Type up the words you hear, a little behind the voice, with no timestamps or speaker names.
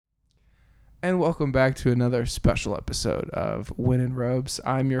And welcome back to another special episode of Win in Robes.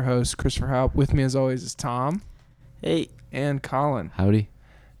 I'm your host, Christopher Haupt. With me, as always, is Tom. Hey. And Colin. Howdy.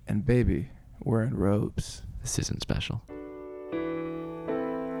 And baby, we're in robes. This isn't special.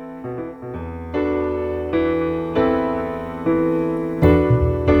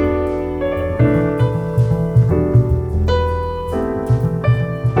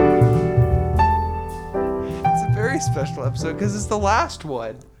 It's a very special episode because it's the last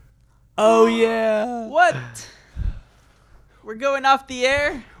one. Oh, yeah. What? We're going off the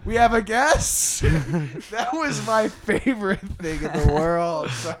air? We have a guest. That was my favorite thing in the world.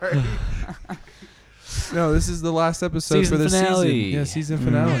 Sorry. No, this is the last episode Season for this finale. season. Yeah, season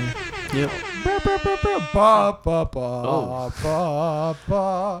finale. Yep. Ba, ba, ba, ba,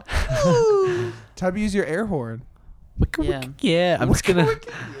 ba. Time to use your air horn. Yeah. Yeah, I'm just gonna.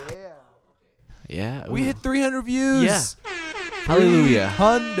 Yeah. Yeah. We hit 300 views. Yeah. Hallelujah.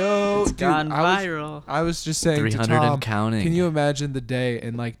 Hundo. It's gone viral. I was just saying 300 to Tom, and counting. can you imagine the day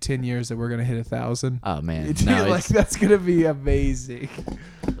in like 10 years that we're going to hit 1,000? Oh, man. Dude, No, like, that's going to be amazing.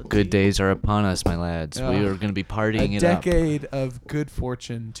 good days are upon us, my lads. We Oh. are going to be partying A it up. decade of good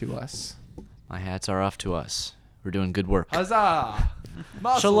fortune to us. My hats are off to us. We're doing good work. Huzzah!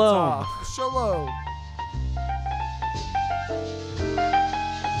 Mazel Shalom. tov. Shalom.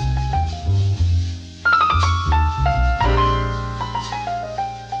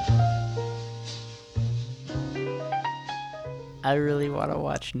 I really want to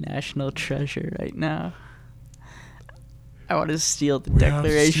watch National Treasure right now. I want to steal the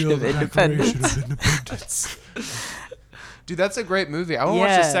Declaration of Independence. Dude, that's a great movie. I want to watch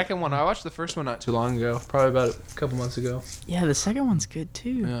Yeah. the second one. I watched the first one not too long ago. Probably about a couple months ago. Yeah, the second one's good too.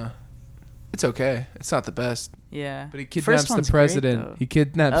 Yeah. It's okay. It's not the best. Yeah. But he First kidnaps the one's president. great, He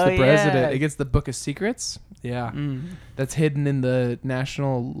kidnaps Oh, the president. yeah. He gets the Book of Secrets. Yeah. Mm. That's hidden in the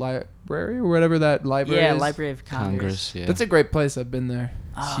National Library or whatever that library Yeah, is. Library of Congress. Congress, yeah. That's a great place. I've been there.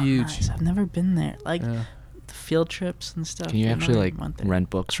 It's Oh, huge. nice. I've never been there. Like Yeah. the field trips and stuff. Can you I actually, never like, went there. rent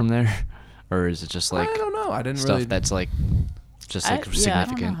books from there? Or is it just, like, I don't know. I didn't stuff really. that's, like, just, like, Yeah, I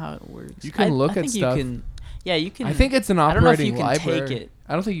significant? don't know how it works. You can look at think stuff. You can, yeah, you can. I think it's an I don't know if operating you can library. take it.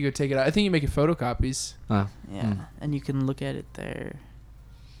 I don't think you could take it out. I think you make it photocopies. Oh. Yeah, and you can look at it there.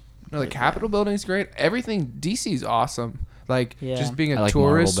 No, the Like Capitol building's great. Everything. DC's awesome. Like Yeah. just being I a like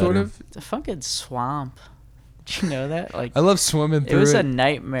tourist, Marvel sort better. of. It's a fucking swamp. Did you know that? Like I love swimming it through was it. a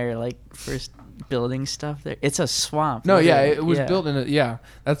nightmare. Like first building stuff there. It's a swamp. No, yeah, literally. it was Yeah. built in a. Yeah,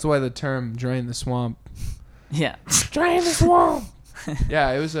 that's why the term "drain the swamp." Yeah. Drain the swamp. Yeah,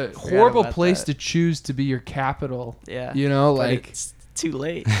 it was a horrible about place that. to choose to be your capital. Yeah. You know, But like it's too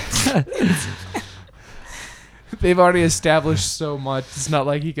late. they've already established so much. It's not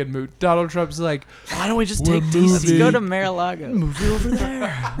like he can move. Donald Trump's like, Why don't we just We're take Let's moving. go to Mar-a-Lago. Move you over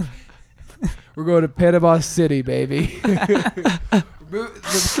there. we're going to Panama City, baby.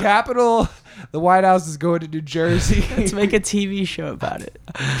 The capital, the White House is going to New Jersey. Let's make a TV show about it.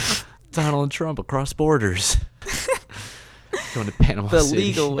 Donald Trump across borders. Going to Panama The City.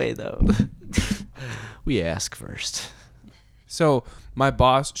 legal way, though. We ask first. So my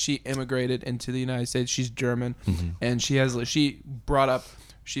boss, she immigrated into the United States. She's German, and she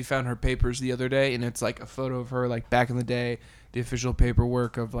found her papers the other day, and it's like a photo of her like back in the day, the official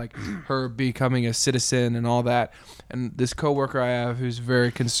paperwork of like her becoming a citizen and all that. And this coworker I have, who's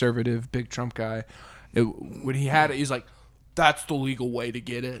very conservative, big Trump guy, when he had it, he's like, that's the legal way to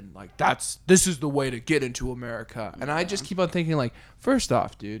get in. Like this is the way to get into America. And I just keep on thinking, like, first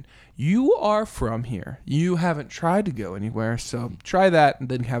off, dude, you are from here. You haven't tried to go anywhere, so try that and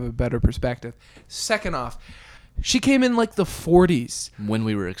then have a better perspective. Second off, she came in like the 40s. When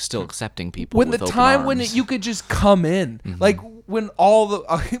we were still accepting people. When the with open time when arms. you could just come in. Like when all the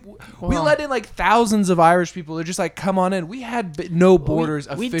we Well- let in like thousands of Irish people. They're just like, come on in. We had no borders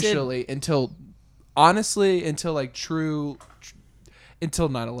we did- officially until like until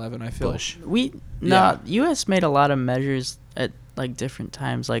 9/11, I feel. Bush. U.S. made a lot of measures at like different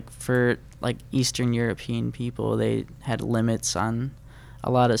times. Like for like Eastern European people, they had limits on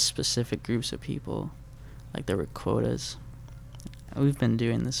a lot of specific groups of people. Like there were quotas. We've been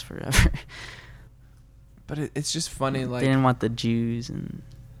doing this forever. But it's just funny, They like didn't want the Jews and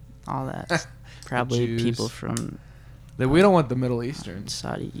all that. Probably Jews. people from that we don't want the Middle Easterns.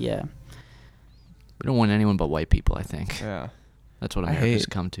 Saudi. Yeah. We don't want anyone but white people, I think. Yeah. That's what I America's hate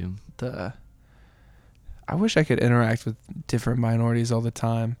come to. I wish I could interact with different minorities all the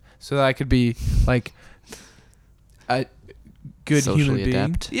time so that I could be like a good Socially human being.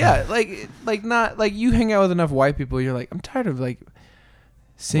 adept. Yeah, like not like you hang out with enough white people, you're like, I'm tired of like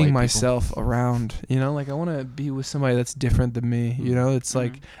seeing people. myself around, you know, like I want to be with somebody that's different than me, you know. It's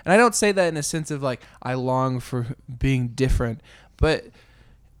like, and I don't say that in a sense of like I long for being different, but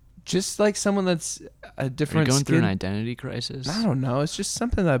just like someone that's a different Are you going through an skin. identity crisis? I don't know. It's just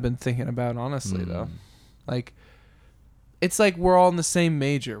something that I've been thinking about, honestly, though. Like, it's like we're all in the same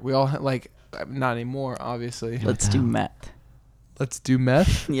major. We all like, not anymore, obviously. Let's do meth. Let's do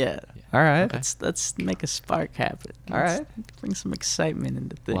meth. Yeah. All right. Okay. Let's make a spark happen. All right. Bring some excitement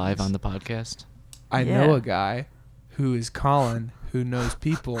into things. Live on the podcast. I Yeah. know a guy who is Colin who knows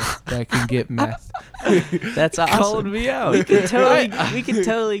people that can get meth. That's awesome. Calling me out. We can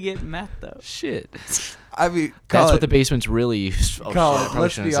totally get meth though. Shit. I mean, That's Colin, what the basement's really. Oh, Colin, shit, I probably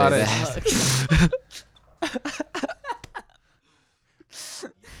let's shouldn't be say honest. that.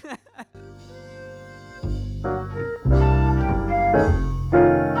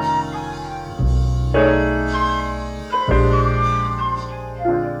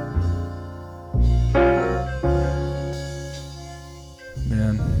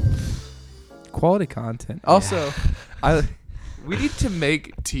 Man, quality content. Also, we need to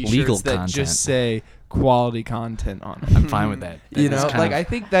make T-shirts Legal that content. just say quality content on them. I'm fine with that. You know, like I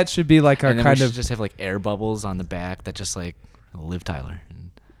think that should be like our and then we kind should of just have like air bubbles on the back that just like Liv Tyler.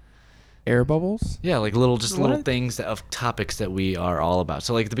 And air bubbles. yeah, like little little What? things of topics that we are all about.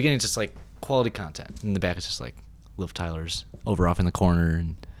 So like at the beginning, it's just like quality content, and the back is just like Liv Tyler's over off in the corner.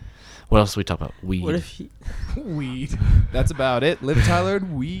 And what else do we talk about? Weed. What if Weed. That's about it. Liv Tyler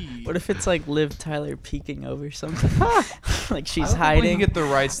and weed. What if it's like Liv Tyler peeking over something? Like she's I don't think we hiding. can get the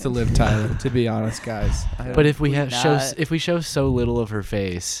rights to Liv Tyler, to be honest, guys. But if we We have not- if we show so little of her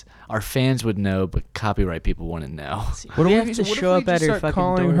face, our fans would know, but copyright people wouldn't know. what we if have to what if show we up at just her start fucking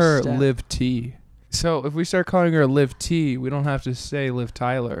calling her doorstep? Liv T? So if we start calling her Liv T, we don't have to say Liv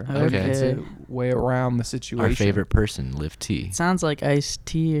Tyler. Okay. It's a way around the situation. Our favorite person, Liv T. It sounds like iced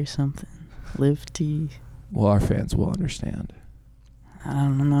tea or something. Liv tea. Well, our fans will understand. I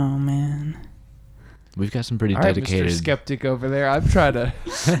don't know, man. We've got some pretty All right, dedicated. Mr. Skeptic over there. I'm trying to.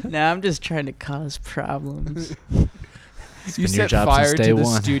 Nah, I'm just trying to cause problems. You been your set job fire since to day the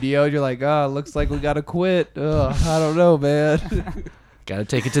one. studio. You're like, oh, looks like we gotta quit. I don't know, man. Gotta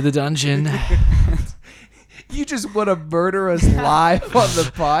take it to the dungeon. You just want to murder us live on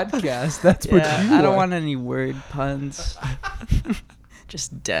the podcast. That's what Yeah, you I don't want any word puns.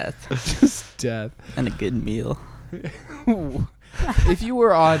 Just death just death. and a good meal. If you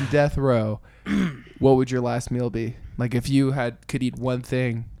were on death row, what would your last meal be? Like if you could eat one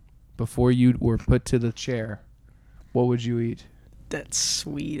thing before you were put to the chair, what would you eat? That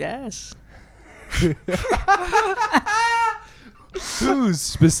sweet ass. Who's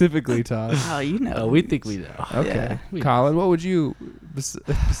specifically, Todd? Oh, you know. Oh, we think we know. Okay. Yeah. Colin, what would you,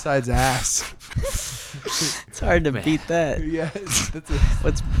 besides ass? It's hard to beat that. Yeah.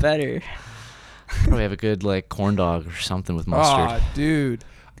 What's better? Probably have a good like corn dog or something with mustard. Oh, dude.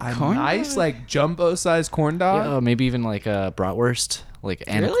 A Corn nice, dog? like, jumbo-sized corn dog? Yeah, maybe even like a bratwurst, like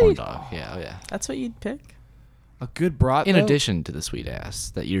and a Really? corn dog. Yeah, oh, yeah. That's what you'd pick? A good brat, In though? addition to the sweet ass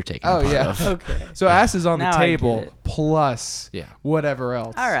that you're taking Oh, part yeah. of. Okay. So ass is on Now the I table, get it. plus Yeah. whatever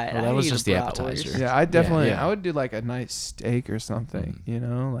else. All right. Well, that I'd was eat a just the bratwurst. appetizer. Yeah, I definitely, yeah. I would do like a nice steak or something, you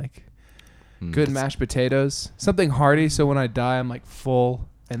know, like Mm. good mashed potatoes, something hearty. So when I die, I'm like full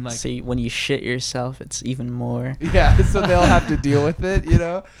and like, See, when you shit yourself, it's even more. yeah. So they'll have to deal with it, you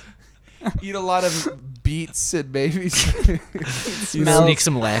know. Eat a lot of beets and maybe Smells Sneak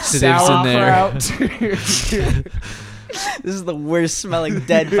some laxatives in there. sauerkraut. This is the worst smelling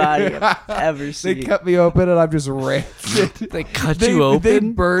dead body I've ever They seen. cut me open and I'm just rancid. They cut They you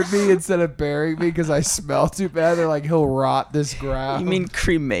open. burn me instead of burying me because I smell too bad. They're like, he'll rot this ground. You mean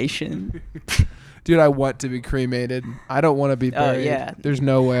cremation? Dude, I want to be cremated. I don't want to be Oh, buried. yeah. There's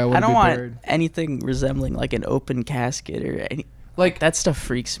no way I I want to don't be want buried. anything resembling like an open casket or any. Like, That stuff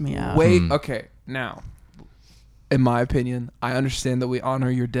freaks me out. wait, Hmm. okay. Now, in my opinion, I understand that we honor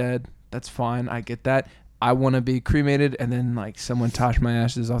your dead. That's fine. I get that. I want to be cremated and then like someone toss my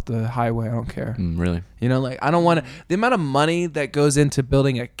ashes off the highway. I don't care. Really? You know, like I don't want to. The amount of money that goes into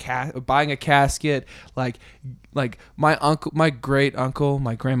building buying a casket, like my uncle, my great uncle,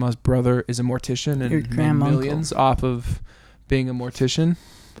 my grandma's brother is a mortician Your and made granduncle. millions off of being a mortician.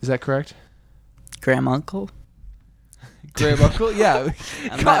 Is that correct? Granduncle? Granduncle, yeah.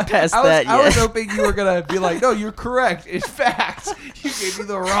 I'm not past I was, that I was yet. hoping you were gonna be like, no, you're correct. In fact, you gave me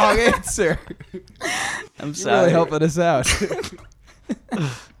the wrong answer. I'm You're sorry. really helping us out.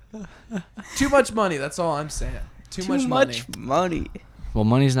 Too much money. That's all I'm saying. Too much money. Well,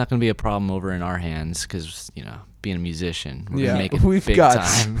 money's not going to be a problem over in our hands because, you know, being a musician, we're Yeah, going to make it we've big got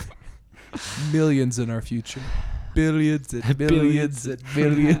time. millions in our future. billions and millions and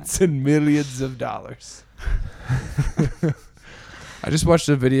millions and millions of dollars. I just watched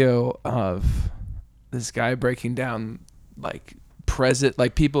a video of this guy breaking down like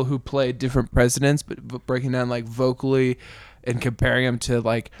people who played different presidents, but breaking down like vocally and comparing them to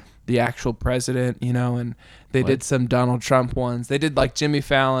like the actual president, and they did some Donald Trump ones. They did like Jimmy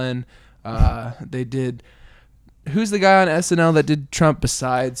Fallon. They did. Who's the guy on SNL that did Trump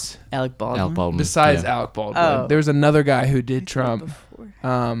besides Alec Baldwin? Alec Baldwin. Oh. There was another guy who did Trump.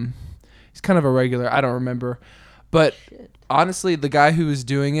 He's kind of a regular. I don't remember. But honestly, the guy who was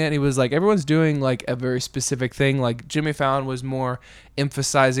doing it, he was like, everyone's doing like a very specific thing. Like Jimmy Fallon was more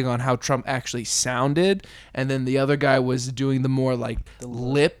emphasizing on how Trump actually sounded. And then the other guy was doing the more like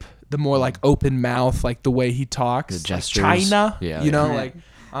the more like open mouth, like the way he talks. The gestures. Like China. Yeah. Like.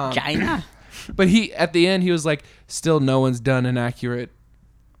 China. But at the end, he was like, still no one's done an accurate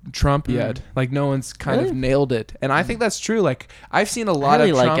Trump yet. Like no one's kind of nailed it. And I think that's true. Like I've seen a lot I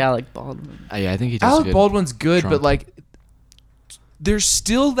really of Trump. like Alec Baldwin. Yeah, I think he does Alec good Baldwin's good, Trump. but like there's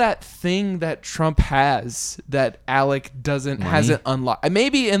still that thing that Trump has that Alec hasn't unlocked.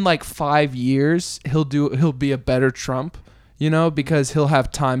 Maybe in like 5 years he'll be a better Trump, because he'll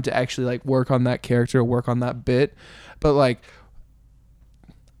have time to actually like work on that character, work on that bit. But like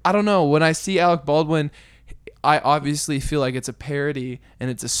I don't know, when I see Alec Baldwin, I obviously feel like it's a parody and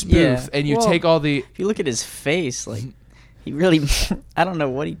it's a spoof, and you take all the. If you look at his face, like he really, I don't know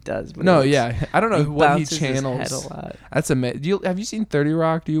what he does. But I don't know what he bounces his channels. head a lot. That's amazing. Have you seen 30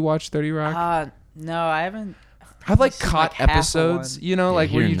 Rock? Do you watch 30 Rock? No, I haven't. I've like seen, caught like, half of episodes, one. like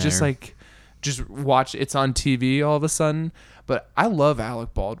here where you and just there. like just watch it's on TV all of a sudden. But I love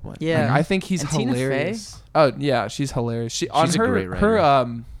Alec Baldwin. Yeah. Like, I think he's And Tina hilarious. Oh yeah, she's hilarious. She's a great writer.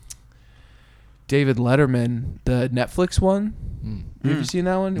 her David Letterman, the Netflix one. Have you seen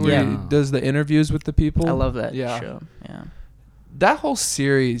that one? Where he does the interviews with the people. I love that Yeah. show. Yeah. That whole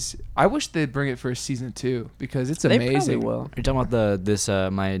series, I wish they'd bring it for a season 2 because it's They amazing. probably will. Are you talking about this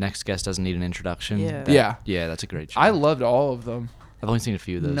my next guest doesn't need an introduction? Yeah. Yeah. That's a great show. I loved all of them. I've only seen a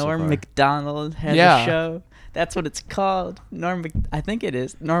few of those. Norm so far. Macdonald has Yeah. a show. That's what it's called. I think it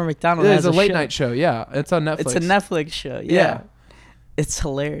is. Norm Macdonald It's has a late show. night show. Yeah, it's on Netflix. It's a Netflix show. Yeah. Yeah. It's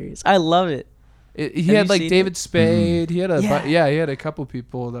hilarious. I love it. He Have had you like seen David it? Spade. He had he Yeah. had a couple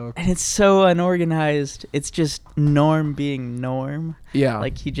people though. And it's so unorganized. It's just Norm being Norm. Yeah,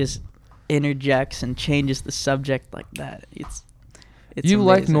 Like he just interjects and changes the subject like that. It's you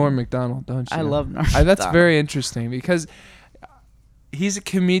like amazing. Norm Macdonald, don't you? I love Norm. That's Macdonald. very interesting because he's a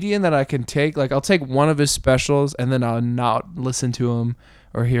comedian that I can take. Like I'll take one of his specials and then I'll not listen to him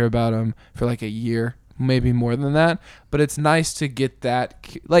or hear about him for like a year, maybe more than that. But it's nice to get that.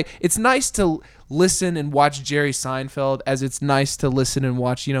 Like it's nice to listen and watch Jerry Seinfeld as it's nice to listen and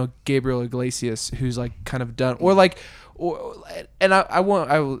watch Gabriel Iglesias, who's like kind of done and I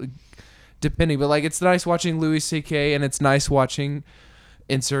will depending, but like it's nice watching Louis C.K. and it's nice watching.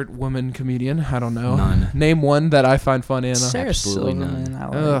 Insert woman comedian. I don't know. None. Name one that I find funny. Sarah Absolutely Silverman. none. I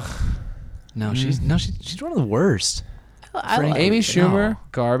like. Ugh. No, she's one of the worst. I Frank- like Amy her. Schumer, No.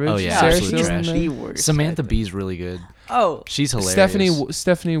 garbage. Oh, yeah, Sarah absolute Silverman. trash. The worst, Samantha I think. Bee's really good. Oh, She's hilarious.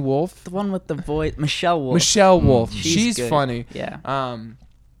 Stephanie Wolf. the one with the voice, Michelle Wolf. Michelle Wolf. She's She's good. funny. Yeah.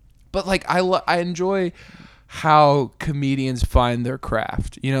 But like I enjoy how comedians find their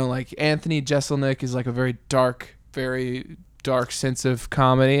craft. Like Anthony Jeselnik is like a very dark sense of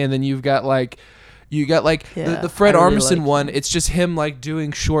comedy, and then you've got like the Fred I really Armisen like one. him. It's just him like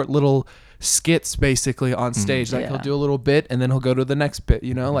doing short little skits basically on stage. Like Yeah. he'll do a little bit and then he'll go to the next bit.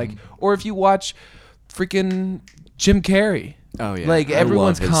 Like or if you watch freaking Jim Carrey. Oh yeah. Like I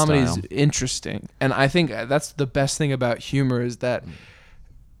everyone's love his comedy is style. interesting, and I think that's the best thing about humor is that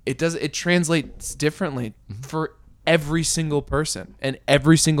it translates differently for every single person, and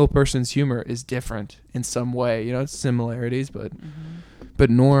every single person's humor is different in some way. It's similarities, but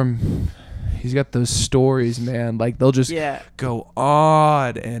Norm, he's got those stories, man. Like they'll just go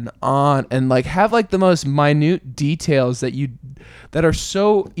on and like have like the most minute details that are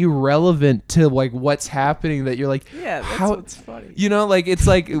so irrelevant to like what's happening that you're like, Yeah, that's how, what's funny. like it's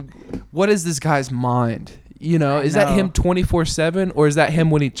like, what is this guy's mind? Is that him 24/7 or is that him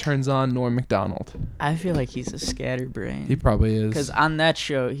when he turns on Norm Macdonald? I feel like he's a scatterbrain. He probably is. Because on that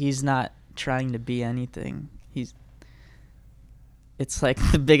show, he's not trying to be anything. It's like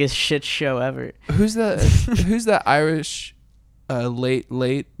the biggest shit show ever. Who's the Irish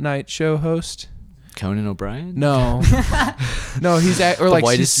late night show host? Conan O'Brien? No. No, he's like he's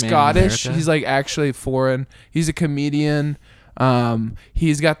whitest man in Scottish. America? He's like actually foreign. He's a comedian.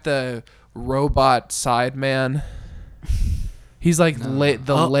 He's got the robot side man. He's like No.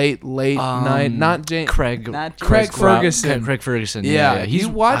 late night. Not James. Craig. Not Craig James Ferguson. Craig Ferguson. Yeah, Yeah. you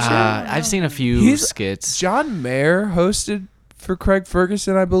watch it? I've seen a few He's- skits. John Mayer hosted for Craig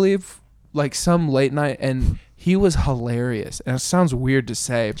Ferguson, I believe, like some late night, and he was hilarious. And it sounds weird to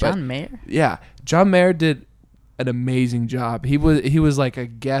say, but John Mayer. yeah, John Mayer did an amazing job. He was like a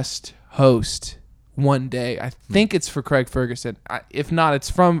guest host one day. I think it's for Craig Ferguson. If not,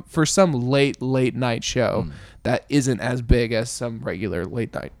 it's for some late night show that isn't as big as some regular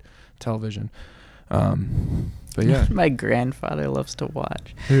late night television. But yeah, My grandfather loves to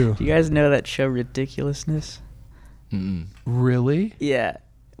watch. who Do you guys know that show Ridiculousness? Mm-mm. really Yeah,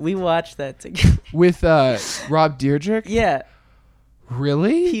 we watched that together. with Rob Dyrdek? Yeah,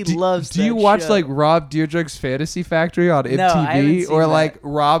 Really? He loves Do you that watch show. like Rob Dyrdek's Fantasy Factory on MTV No, I haven't seen or that. like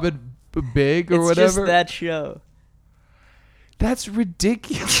Robin Big or it's whatever? just that show. That's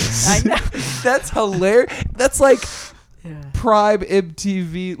ridiculous. I know. That's hilarious. That's like Yeah. prime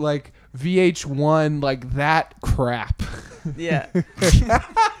MTV, like VH1, like that crap. Yeah.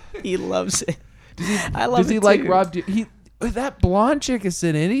 He loves it. I love Does it he like too. Rob? That blonde chick is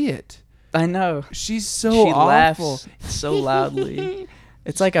an idiot. I know. She's so She awful. laughs so loudly.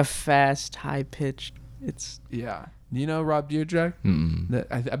 It's like a fast, high pitched. It's Yeah. You know Rob Dyrdek? Mm-mm.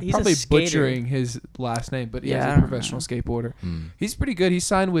 I'm He's a probably skater. butchering his last name, but Yeah, I he's a don't professional know. skateboarder. Mm. He's pretty good. He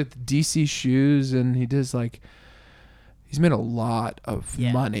signed with DC Shoes, and he does like. He's made a lot of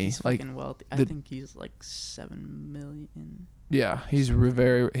money. He's Like, fucking wealthy. I the- think he's like 7 million. yeah, he's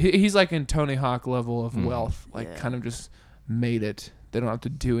he's like in Tony Hawk level of wealth. Like, Yeah. kind of just made it. They don't have to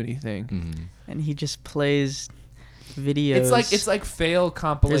do anything. Mm. And he just plays videos. It's like fail there's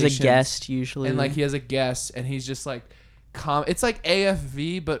compilations. a guest usually. And like he has a guest, and he's just like, it's like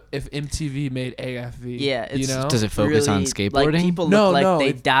AFV, but if MTV made AFV. Yeah, you it's- know. Does it focus on Like skateboarding? people No, look like no, they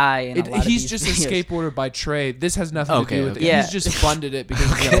it- die. In a lot of He's these just videos. a skateboarder by trade. This has nothing Okay, to do with okay. it. Yeah. He's just funded it because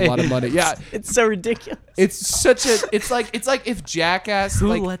he's got a lot of money. Yeah, It's so ridiculous. it's such a. It's like if Jackass Who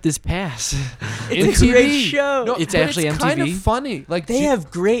like let this pass? It's a great show. No, It's but actually it's kind of MTV? funny. Like They have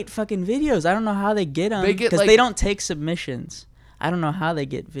great fucking videos. I don't know how they get them They get, because like- they don't take submissions. I don't know how they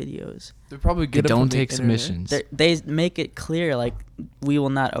get videos. They probably They get 'em from don't the take internet. submissions. They make it clear like we will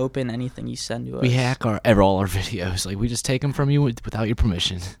not open anything you send to us. We hack all our videos. Like we just take them from you without your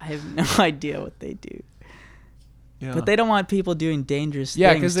permission. I have no idea what they do, Yeah. but they don't want people doing dangerous Yeah,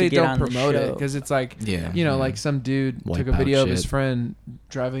 things because to they get don't on the promote it. show. Because it's like, Yeah, you know, yeah. like some dude Wipe took a out video of his shit. friend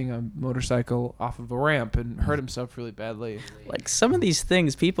driving a motorcycle off of a ramp and hurt himself really badly. Like some of these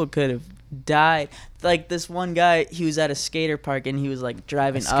things, people could have died. Like this one guy, he was at a skater park and he was like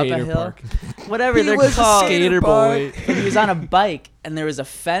driving up a skater hill, park. whatever He they're was a called. skater boy. But he was on a bike and there was a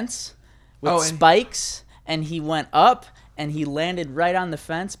fence with Oh, and- spikes, and he went up and he landed right on the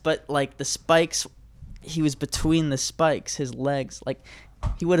fence. But like the spikes, he was between the spikes, his legs. Like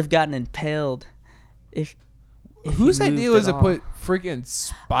he would have gotten impaled if. if Whose he idea moved was at to all. put freaking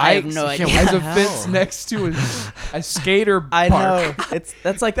spikes I have no idea. as a What the fence hell? next to a skater I park? know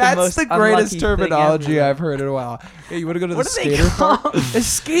that's like That's the most the greatest unlucky thing terminology ever. I've heard in a while. Hey, you want to go to What the are they skater park? called? A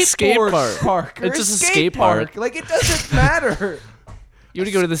skateboard park. Or It's just a skate park. Like, it doesn't matter. You want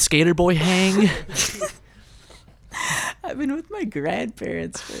to go to the skater boy hang? I've been with my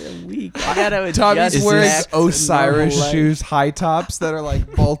grandparents for a week. I gotta adjust Tommy's wearing back to Osiris normal life. shoes, high tops that are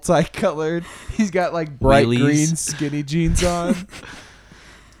like multicolored. He's got like bright Wheelies. green skinny jeans on.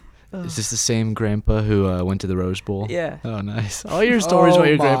 Is this the same grandpa who went to the Rose Bowl? Yeah. Oh, nice. All your stories about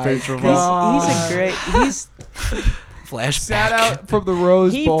your my grandparents were God. He's a great. He's flashback. Sat out from the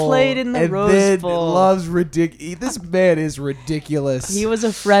Rose He Bowl. played in the and Rose then Bowl. Loves ridiculous. This man is ridiculous. he was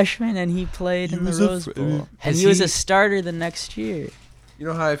a freshman and he played He in the was a Rose fr- Bowl, and Has he was he- a starter the next year. You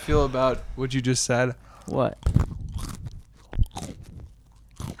know how I feel about what you just said? What?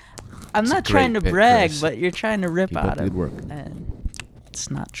 I'm It's a not trying great to pick, brag, Chris. but you're trying to rip Keep up out the him, good work. and it's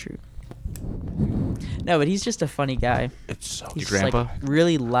not true. No, but he's just a funny guy. It's so He's Your grandpa? like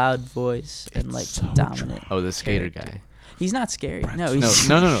really loud voice and like so dominant. Oh, the skater character. guy. He's not scary. No, No, he's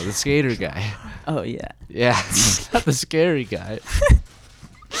no, the skater guy. Oh yeah. Yeah, not the scary guy.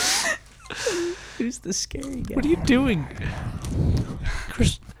 Who's the scary guy? What are you doing,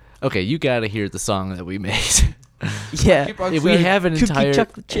 Chris? Okay, you gotta hear the song that we made. Yeah. Keep on Yeah, we saying- have an Cookie entire.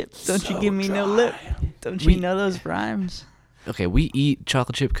 chocolate chip. Don't you so give me no dry. lip. Don't We- you know those rhymes? Okay, we eat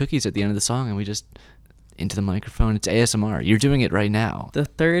chocolate chip cookies at the end of the song, and we just into the microphone. It's ASMR. You're doing it right now. The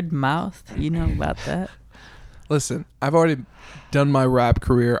third mouth. You know about that? Listen, I've already done my rap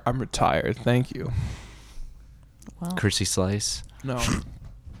career. I'm retired. Thank you. Well, Cursey Slice. No.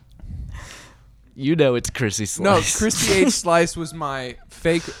 You know it's Chrissy Slice. No, Christy H. Slice was my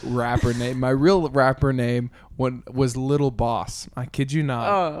fake rapper name. My real rapper name was Little Boss. I kid you not.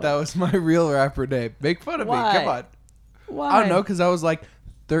 Oh. That was my real rapper name. Make fun of Why? me. Come on. Why? I don't know, because I was like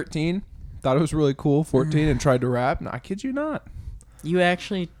 13, thought it was really cool, 14, and tried to rap. No, I kid you not. You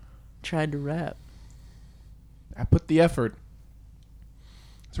actually tried to rap. I put the effort.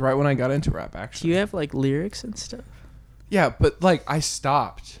 It's right when I got into rap, Do actually. you have like lyrics and stuff? Yeah, but like I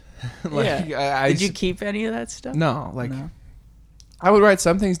stopped. Yeah. Did you keep any of that stuff? No, like No. I would write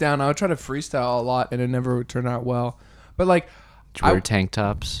some things down. I would try to freestyle a lot, and it never would turn out well. But like, Did you wear tank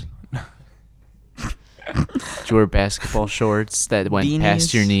tops? Did you wear basketball shorts that went past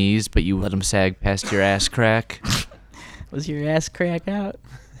Beanies? your knees, but you let them sag past your ass crack? Was your ass crack out?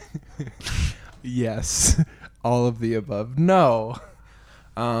 yes, all of the above. No,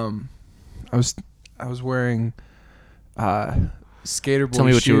 I was wearing skater boy shoes. Tell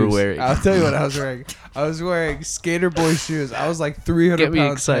me what you were wearing. I'll tell you what I was wearing. I was wearing skater boy shoes. I was like 300 Get me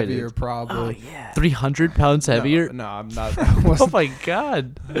pounds excited. heavier, probably. yeah. 300 pounds heavier? No, I'm not. That was Oh my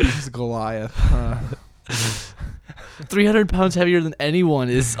god. Goliath. 300 pounds heavier than anyone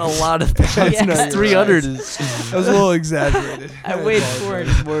is a lot of pounds. Yeah. No, you're 300 right. is... That was a little exaggerated. I weighed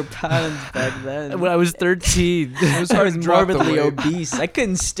apologize. 400 more pounds back then. When I was 13. It was I hard was to drop the morbidly weight. obese. I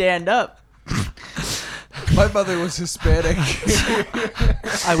couldn't stand up. My mother was Hispanic.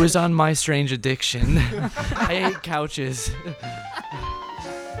 I was on my strange addiction. I ate couches.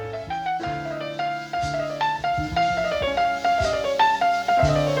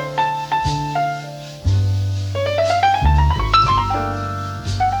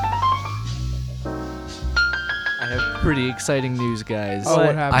 I have pretty exciting news, guys. Oh,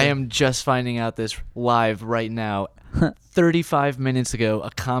 what happened? I am just finding out this live right now. 35 minutes ago, a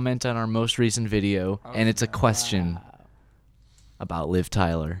comment on our most recent video, and it's a question about Liv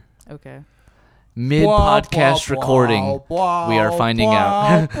Tyler. Okay. Mid podcast recording, we are finding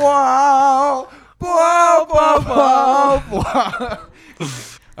out.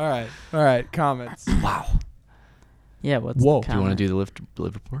 All right. Comments. Wow. Yeah, what's Whoa. the Do you want to comment? do the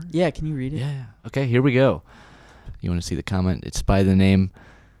Liv report? Yeah, can you read it? Yeah. Okay, here we go. You want to see the comment? It's by the name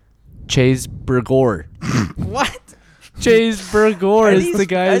Chase Burgor. What? Chase Burgor is the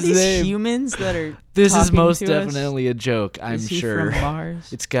guy's are these name. humans that are This is talking most to us? definitely a joke, I'm Is he sure. from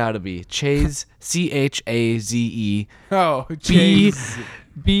Mars? It's gotta be. Chase, Chaze, Oh, B Chase.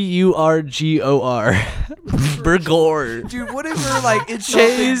 Burgor. Burgor. Dude, what if we're like Chase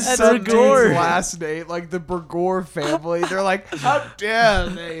insulting some Burgor. dude's last name, like the Burgor family? They're like, how dare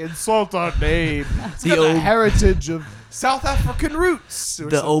they insult our name? It's got the old- heritage of South African roots. Or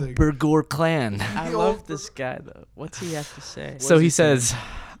The something. Burgor clan. I The love old- this guy though. What's he have to say? So does he he say? says,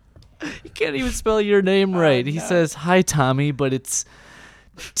 you can't even spell your name right. He says, hi, Tommy, but it's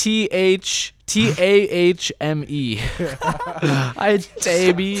Thahme. Hi,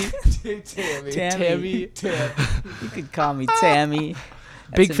 Tammy. Tammy. You could call me Tammy.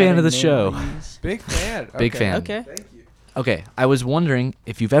 Big That's fan of another the name show. I use. Big fan. Big Okay. fan. Okay. Thank you. Okay, I was wondering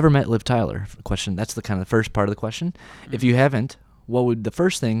if you've ever met Liv Tyler. Question. That's the kind of the first part of the question. If you haven't, what would the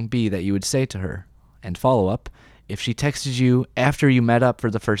first thing be that you would say to her? And follow up, if she texted you after you met up for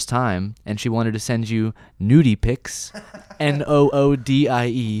the first time and she wanted to send you nudie pics,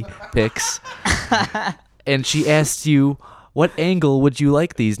 Noodie pics, and she asked you, what angle would you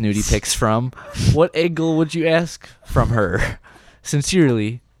like these nudie pics from? What angle would you ask from her?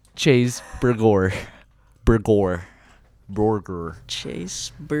 Sincerely, Chase Burgor. Burger.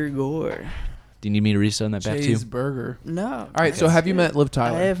 Chase Burgor. Do you need me to resend that back to you? Chase Burger. No. All right, so have you met Liv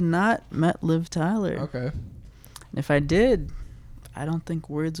Tyler? I have not met Liv Tyler. Okay. And if I did, I don't think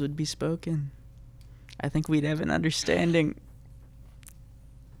words would be spoken. I think we'd have an understanding.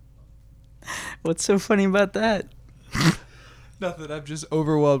 What's so funny about that? Nothing. I'm just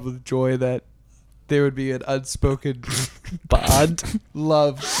overwhelmed with joy that there would be an unspoken Bond.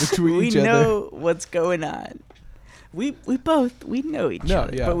 love between We each other. know what's going on. We know each No,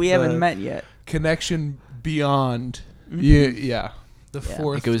 other, yeah, but we haven't the- met yet. Connection beyond. Mhm. Yeah. The Yeah.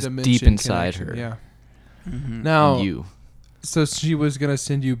 fourth It goes dimension deep inside connection, her. Yeah. Mhm. Now, You. so she was gonna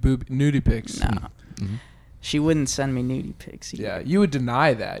send you nudie pics. No, Mhm. she wouldn't send me nudie pics. Either. Yeah, you would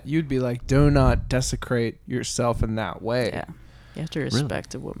deny that. You'd be like, "Do not desecrate yourself in that way." Yeah. You have to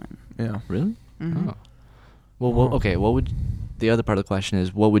respect a woman. Yeah. Really? Mhm. Oh. Well, okay. What would the other part of the question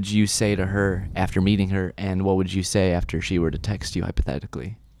is? What would you say to her after meeting her, and what would you say after she were to text you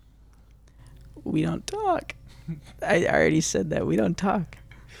hypothetically? We don't talk. I already said that. We don't talk.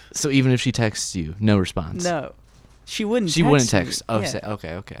 So even if she texts you, no response. No. She wouldn't She text wouldn't me. text. Oh,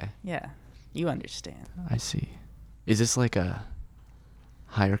 yeah. okay. Yeah. You understand. I see. Is this like a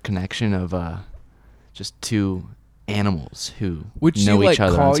higher connection of just two animals who Would she, know each like,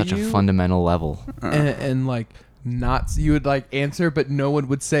 other call on such a you? fundamental level. And like not you would like answer, but no one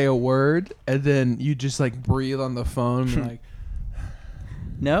would say a word, and then you just like breathe on the phone, and be like,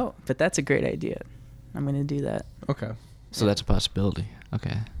 No, but that's a great idea. I'm gonna do that. okay. So that's a possibility.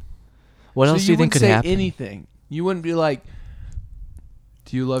 Okay. What So else do you think wouldn't could say happen? anything. You wouldn't be like,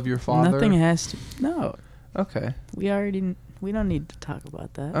 "Do you love your father?" Nothing has to. No, Okay. we don't need to talk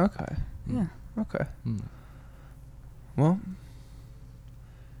about that. Okay. Yeah. Okay. Hmm. Well.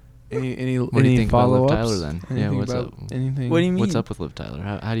 Any What do you think about Liv follow-ups? Tyler then? Yeah, Anything what's about up? anything? What do you mean? What's up with Liv Tyler?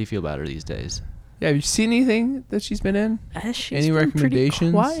 How do you feel about her these days? Yeah, have you seen anything that she's been in She's Any been recommendations?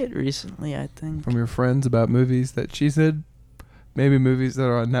 Pretty quiet recently, I think. from your friends about movies that she's in? Maybe movies that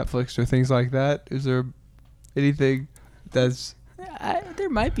are on Netflix or things like that. Is there anything that's There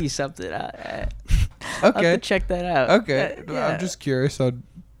might be something. I'll have okay? to check that out. Okay, Yeah. I'm just curious on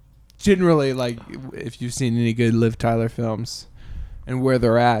generally like if you've seen any good Liv Tyler films and where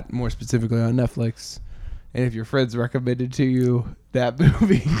they're at, more specifically on Netflix, and if your friends recommended to you that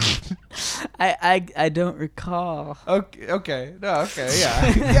movie. I don't recall. Okay, no, okay,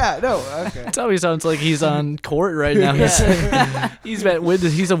 yeah, yeah, no, okay. That's how he sounds like he's on court right now. Yeah. He's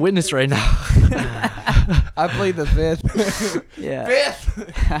a witness right now. I played the fifth. Yeah.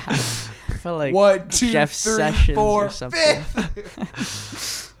 Fifth. I felt like 1, 2, Jeff 3, Sessions 4, or something.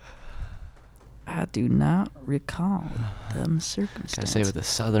 fifth. I do not recall them Gotta circumstances. say with a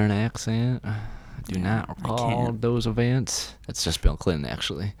southern accent. I do Yeah, not I recall can't. those events. That's just Bill Clinton,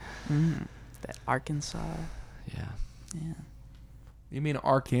 actually. That Arkansas. Yeah. Yeah. You mean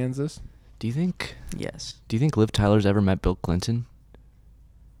Arkansas? Do you think Yes. Liv Tyler's ever met Bill Clinton?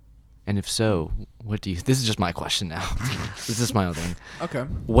 And if so, what do you? This is just my question now. This is my own thing. Okay.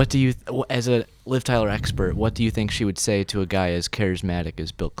 What do you, as a Liv Tyler expert, what do you think she would say to a guy as charismatic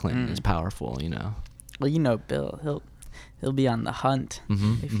as Bill Clinton, as powerful? You know. Well, you know, Bill, he'll be on the hunt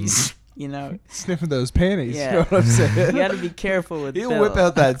Mm-hmm. if he's, you know. Sniffing those panties. Yeah. You know what I'm saying? You got to be careful with He'll Bill. whip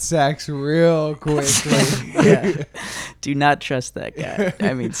out that sax real quickly. Yeah. Do not trust that guy.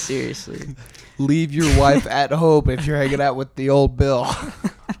 I mean, seriously. Leave your wife at home if you're hanging out with the old Bill.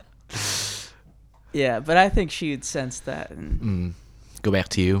 Yeah, but I think she would sense that and Go back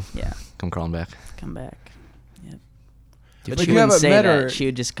to you. yeah, Come crawling back. come back. Yep. But But you she wouldn't haven't say met that. her. She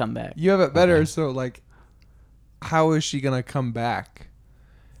would just come back. You have it better, Okay. so like, how is she gonna come back?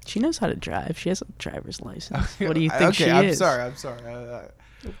 She knows how to drive. She has a driver's license. What do you think okay, she I'm is? sorry. She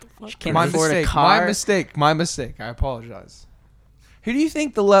can't My afford mistake. a car. My mistake. I apologize. Who do you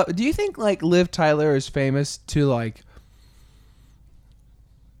think do you think like Liv Tyler is famous to like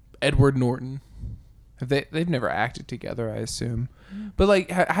Edward Norton? They've never acted together, I assume. But like,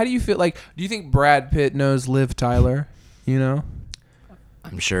 how do you feel? Like, do you think Brad Pitt knows Liv Tyler? You know,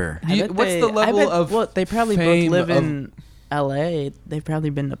 I'm sure. I bet what's the level of Well, they probably both fame live of- in L.A. They've probably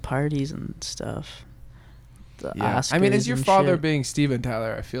been to parties and stuff. The Oscars I mean, as your and father shit. being Steven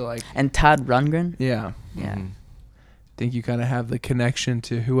Tyler, I feel like And Todd Rundgren. yeah, Yeah. Mhm. think you kind of have the connection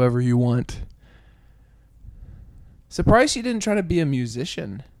to whoever you want. Surprised she didn't try to be a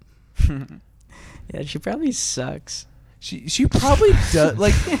musician. Yeah, she probably sucks. She probably does,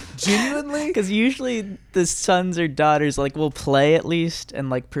 like, genuinely. Because usually the sons or daughters like will play at least and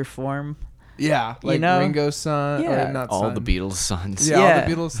like perform. Yeah, like know? Ringo's son, Yeah. or not All son. the Beatles' sons. Yeah, all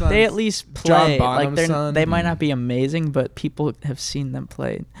the Beatles' sons. They at least play. John Like Bonham's son. they might not be amazing, but people have seen them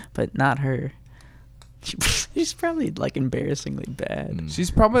play. But not her. She's probably like embarrassingly bad. Mm.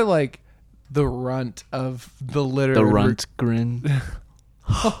 She's probably like the runt of the litter. The runt grin.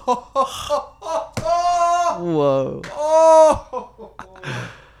 Whoa. Oh.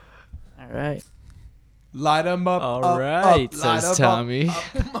 All right. Light 'em up. All up, right, up, light says 'em Tommy.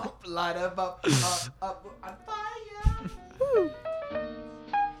 Up, light 'em up, on fire.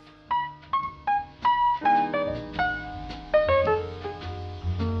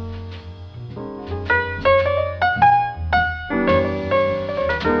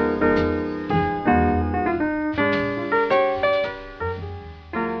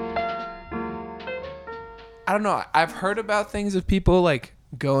 I don't know. I've heard about things of people like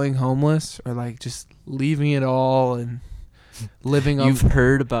going homeless or like just leaving it all and living on. You've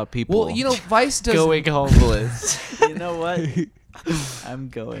heard about people. Well, you know, Vice does. going homeless. You know what? I'm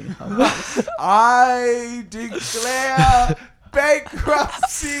going home. I declare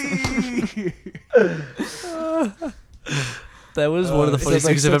bankruptcy. That was one of the It funniest sounds like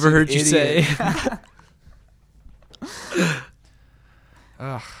things I've ever such an heard you say.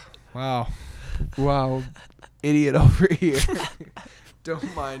 Ugh, wow, wow, idiot over here.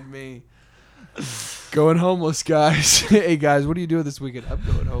 Don't mind me. Going homeless, guys. Hey, guys, what are you doing this weekend? I'm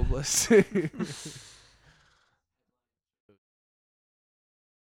going homeless.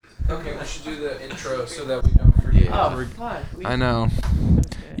 Okay, we should do the intro so that we don't forget. Oh, fuck. I know.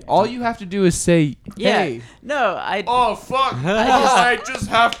 Okay. All you have to do is say, Yeah. hey. No, I. Oh, fuck. I just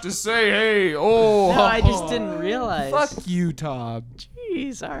have to say, hey. Oh. No, I just didn't realize. Fuck you, Tom.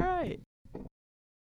 Jeez, all right.